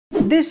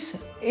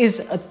This is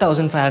a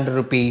 1500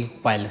 rupee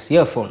wireless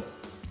earphone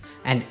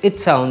and it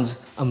sounds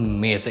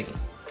amazing.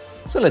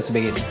 So let's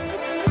begin.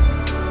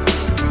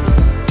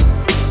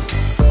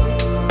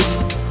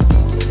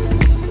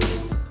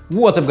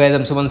 What's up guys,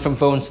 I'm Suman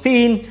from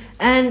Stein,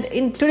 and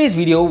in today's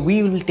video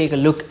we will take a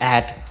look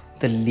at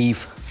the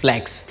Leaf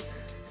Flex.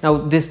 Now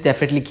this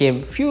definitely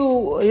came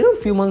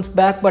few months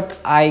back, but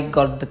I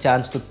got the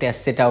chance to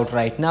test it out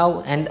right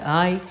now and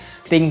I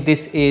think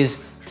this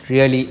is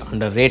really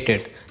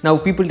underrated. Now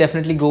people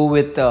definitely go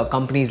with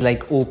companies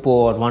like Oppo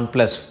or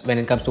OnePlus when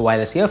it comes to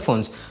wireless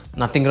earphones.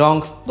 Nothing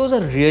wrong, those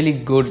are really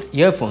good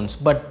earphones,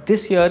 but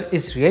this here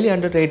is really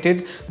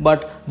underrated.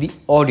 But the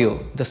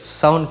audio, the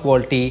sound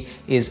quality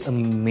is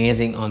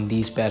amazing on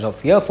these pairs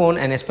of earphone,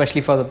 and especially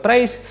for the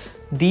price,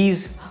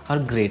 these are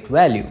great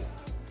value.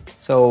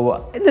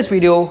 So in this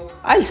video,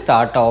 I'll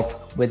start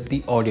off with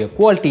the audio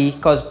quality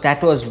because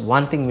that was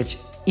one thing which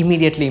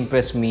immediately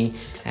impressed me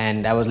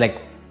and I was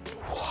like,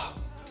 wow.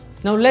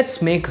 Now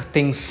let's make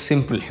things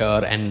simple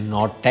here and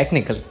not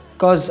technical,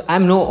 because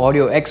I'm no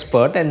audio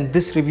expert and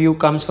this review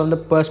comes from the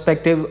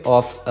perspective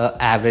of an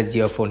average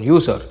earphone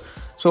user.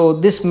 So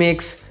this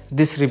makes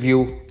this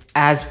review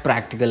as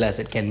practical as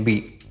it can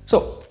be.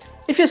 So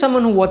if you're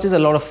someone who watches a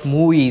lot of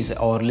movies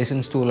or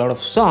listens to a lot of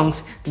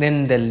songs,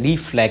 then the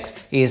Leaf Flex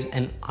is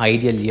an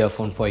ideal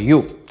earphone for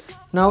you.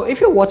 Now if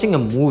you're watching a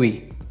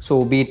movie,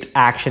 so be it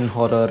action,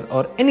 horror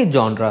or any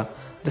genre,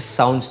 the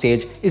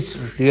soundstage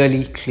is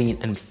really clean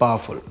and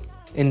powerful.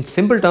 In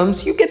simple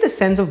terms, you get the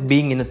sense of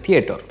being in a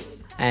theater.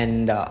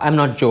 And I'm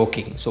not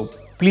joking, so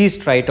please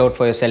try it out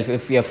for yourself.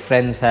 If your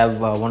friends have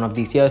one of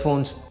these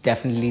earphones,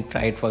 definitely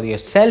try it for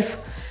yourself.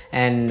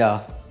 And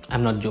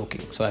I'm not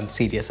joking, so I'm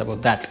serious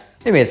about that.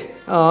 Anyways,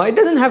 it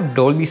doesn't have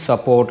Dolby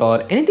support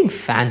or anything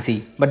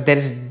fancy, but there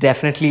is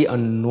definitely a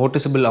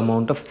noticeable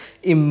amount of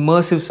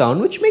immersive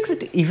sound, which makes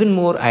it even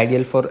more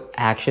ideal for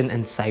action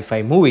and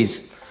sci-fi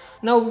movies.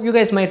 Now you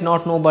guys might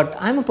not know, but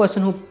I'm a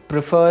person who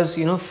prefers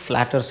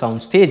flatter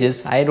sound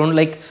stages. I don't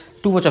like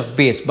too much of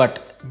bass,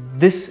 but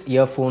this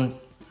earphone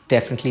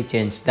definitely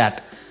changed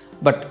that.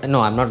 But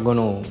no, I'm not going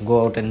to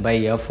go out and buy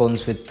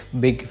earphones with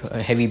big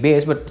heavy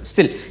bass, but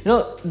still,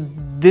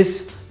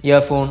 this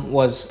earphone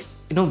was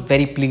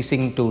very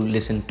pleasing to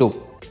listen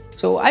to.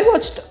 So I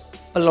watched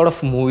a lot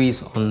of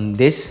movies on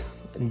this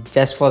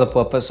just for the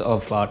purpose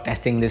of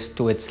testing this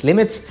to its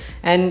limits,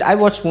 and I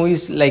watched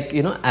movies like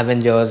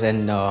Avengers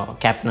and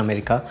Captain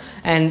America,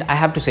 and I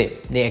have to say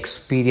the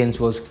experience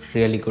was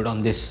really good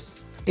on this.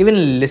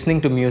 Even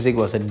listening to music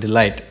was a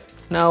delight.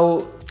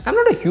 Now, I'm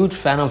not a huge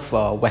fan of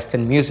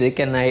Western music,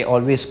 and I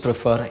always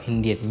prefer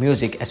Indian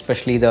music,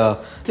 especially the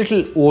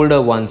little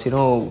older ones,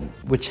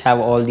 which have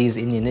all these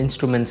Indian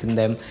instruments in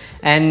them.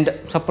 And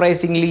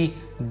surprisingly,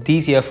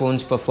 these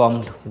earphones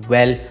performed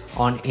well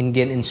on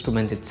Indian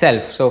instruments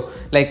itself. So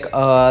like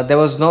there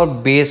was no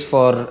bass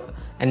for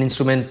an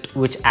instrument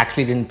which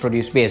actually didn't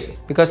produce bass,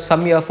 because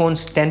some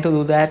earphones tend to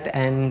do that,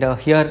 and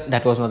here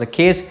that was not the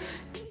case.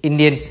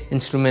 Indian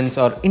instruments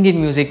or Indian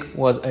music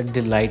was a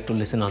delight to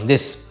listen on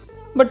this.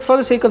 But for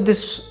the sake of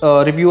this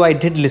review, I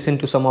did listen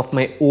to some of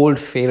my old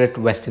favorite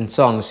Western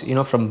songs,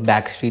 from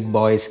Backstreet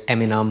Boys,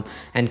 Eminem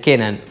and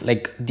Kanan,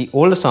 like the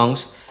older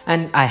songs,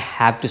 and I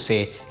have to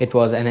say it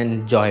was an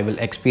enjoyable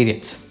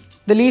experience.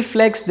 The Leaf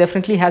Flex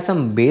definitely has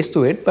some bass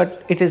to it,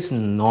 but it is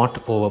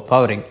not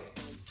overpowering.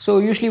 So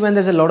usually when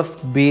there's a lot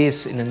of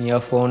bass in an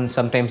earphone,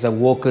 sometimes the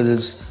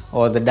vocals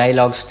or the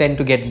dialogues tend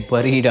to get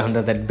buried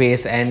under that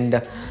bass,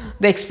 and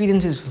the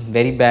experience is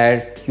very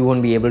bad. You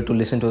won't be able to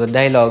listen to the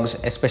dialogues,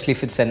 especially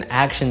if it's an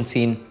action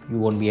scene, you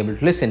won't be able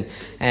to listen.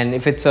 And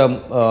if it's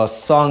a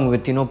song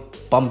with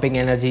pumping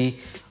energy,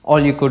 all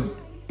you could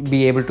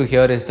be able to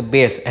hear is the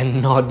bass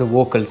and not the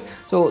vocals.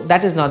 So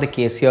that is not the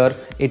case here.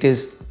 It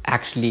is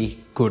actually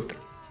good.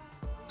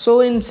 So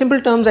in simple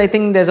terms, I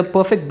think there's a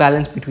perfect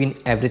balance between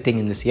everything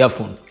in this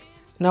earphone.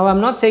 Now I'm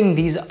not saying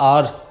these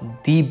are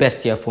the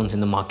best earphones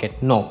in the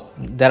market. No,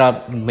 there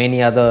are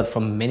many other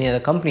from many other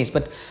companies,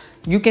 but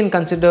you can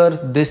consider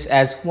this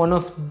as one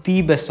of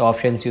the best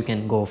options you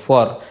can go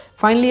for.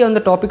 Finally, on the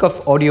topic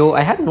of audio,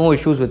 I had no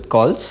issues with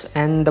calls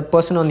and the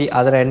person on the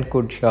other end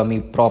could hear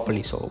me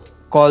properly. So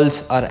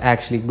calls are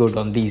actually good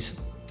on these.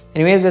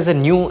 Anyways, there's a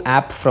new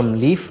app from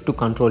Leaf to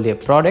control their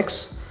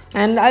products,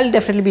 and I'll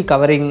definitely be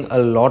covering a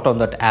lot on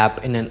that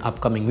app in an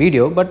upcoming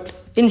video. But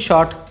in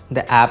short,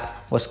 the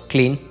app was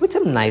clean with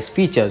some nice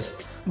features,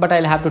 but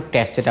I'll have to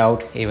test it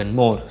out even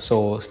more.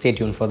 So stay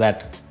tuned for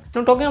that.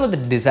 Now talking about the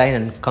design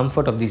and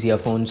comfort of these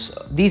earphones,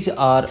 these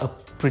are a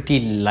pretty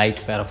light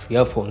pair of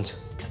earphones.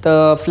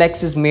 The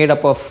Flex is made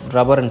up of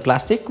rubber and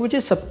plastic, which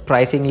is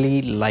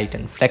surprisingly light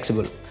and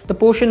flexible. The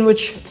portion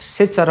which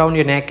sits around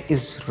your neck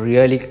is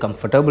really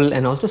comfortable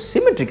and also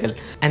symmetrical,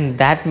 and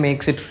that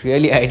makes it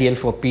really ideal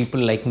for people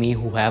like me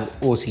who have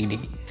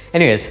OCD.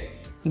 Anyways,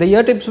 the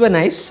ear tips were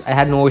nice. I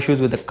had no issues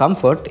with the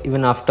comfort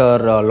even after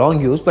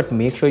long use, but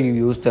make sure you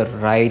use the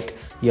right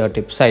ear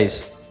tip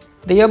size.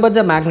 The earbuds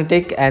are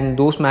magnetic and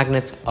those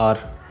magnets are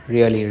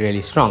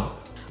really strong.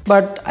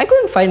 but I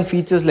couldn't find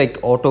features like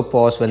auto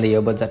pause when the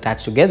earbuds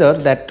attach together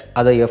that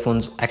other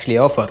earphones actually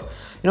offer.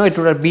 It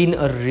would have been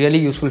a really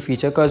useful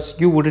feature because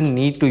you wouldn't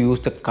need to use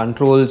the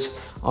controls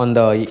on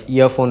the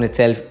earphone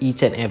itself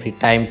each and every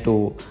time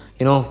to,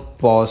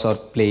 pause or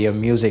play your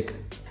music.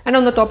 And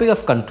on the topic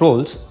of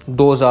controls,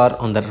 those are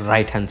on the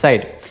right hand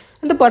side.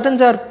 And the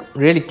buttons are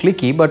really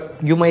clicky, but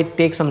you might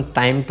take some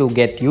time to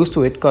get used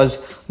to it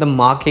because the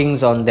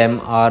markings on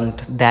them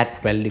aren't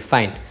that well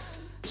defined.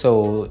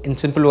 So in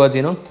simple words,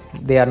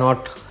 they are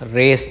not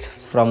raised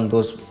from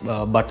those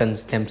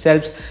buttons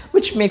themselves,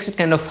 which makes it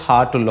kind of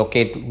hard to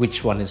locate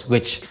which one is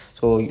which.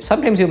 So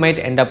sometimes you might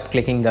end up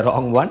clicking the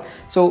wrong one.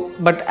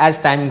 But as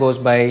time goes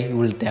by, you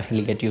will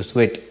definitely get used to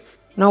it.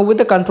 Now with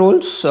the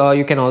controls,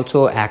 you can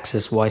also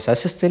access voice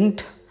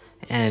assistant,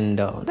 and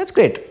that's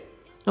great.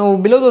 Now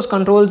below those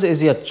controls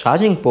is your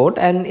charging port,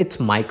 and it's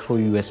micro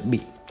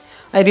USB.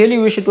 I really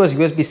wish it was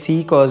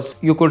USB-C because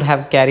you could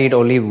have carried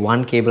only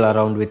one cable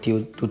around with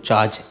you to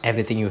charge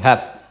everything you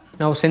have.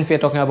 Now since we are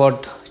talking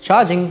about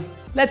charging,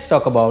 let's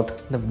talk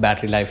about the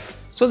battery life.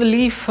 So the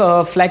Leaf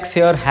Flex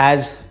here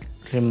has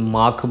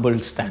remarkable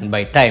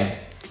standby time.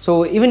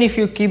 So even if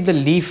you keep the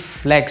Leaf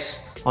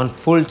Flex on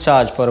full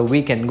charge for a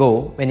week and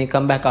go, when you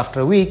come back after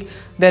a week,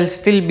 there'll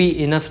still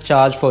be enough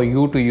charge for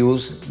you to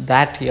use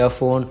that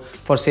earphone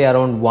for say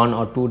around 1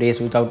 or 2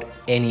 days without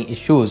any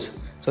issues.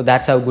 So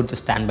that's how good the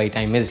standby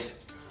time is.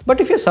 But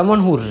if you're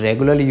someone who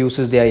regularly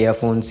uses their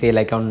earphones, say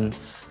like on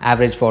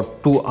average for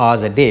 2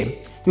 hours a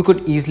day, you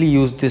could easily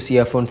use this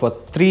earphone for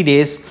 3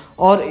 days,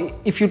 or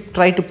if you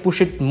try to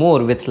push it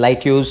more with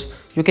light use,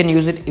 you can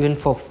use it even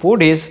for 4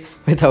 days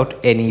without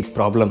any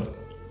problem.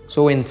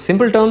 So in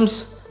simple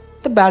terms,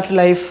 the battery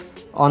life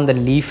on the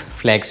Leaf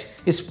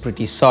Flex is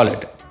pretty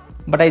solid.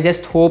 But I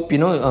just hope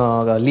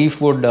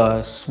Leaf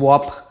would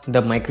swap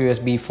the micro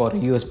USB for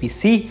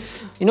USB-C,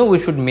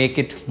 which would make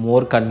it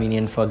more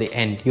convenient for the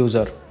end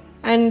user.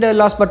 And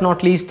last but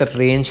not least, the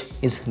range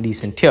is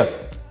decent here.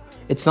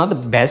 It's not the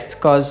best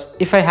because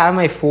if I have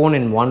my phone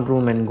in one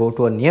room and go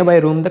to a nearby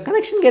room, the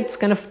connection gets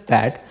kind of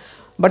bad.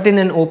 But in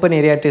an open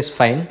area, it is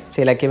fine.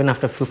 Say like even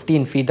after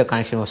 15 feet, the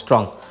connection was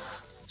strong.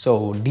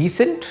 So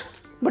decent,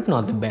 but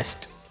not the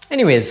best.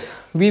 Anyways,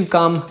 we've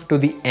come to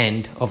the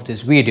end of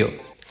this video.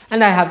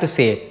 And I have to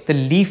say, the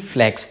Leaf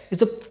Flex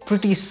is a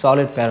pretty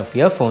solid pair of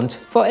earphones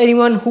for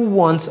anyone who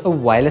wants a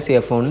wireless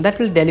earphone that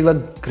will deliver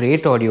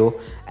great audio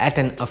at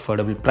an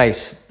affordable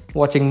price.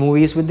 Watching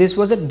movies with this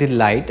was a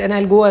delight, and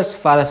I'll go as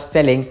far as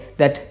telling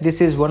that this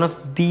is one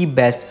of the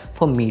best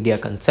for media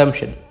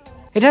consumption.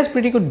 It has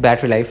pretty good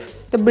battery life,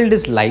 the build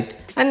is light,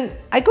 and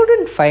I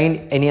couldn't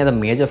find any other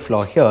major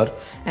flaw here,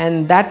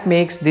 and that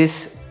makes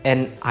this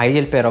an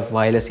ideal pair of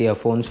wireless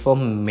earphones for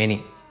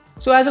many.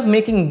 So as of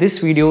making this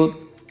video,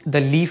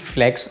 the Leaf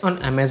Flex on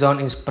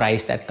Amazon is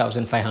priced at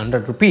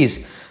 1,500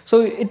 rupees.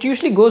 So it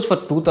usually goes for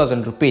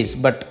 2,000 rupees,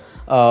 but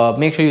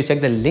make sure you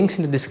check the links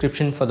in the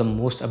description for the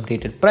most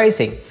updated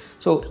pricing.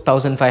 So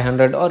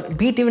 1,500 or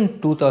beat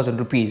even 2,000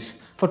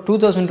 rupees. For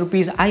 2,000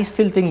 rupees, I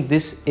still think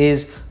this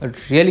is a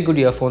really good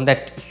earphone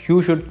that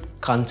you should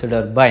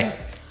consider buying.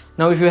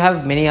 Now, if you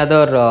have many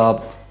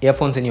other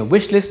earphones in your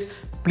wish list,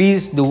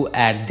 please do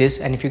add this,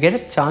 and if you get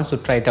a chance to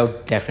try it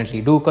out,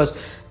 definitely do, because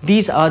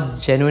these are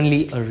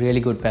genuinely a really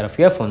good pair of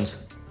earphones.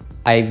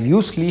 I've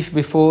used Leaf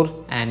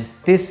before, and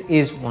this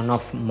is one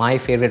of my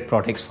favorite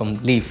products from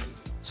Leaf.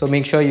 So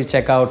make sure you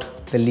check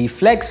out the Leaf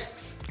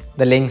Flex.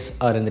 The links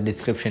are in the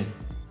description.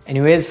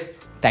 Anyways,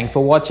 thanks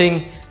for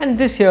watching, and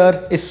this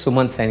here is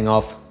Suman signing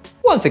off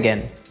once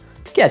again.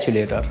 Catch you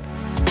later.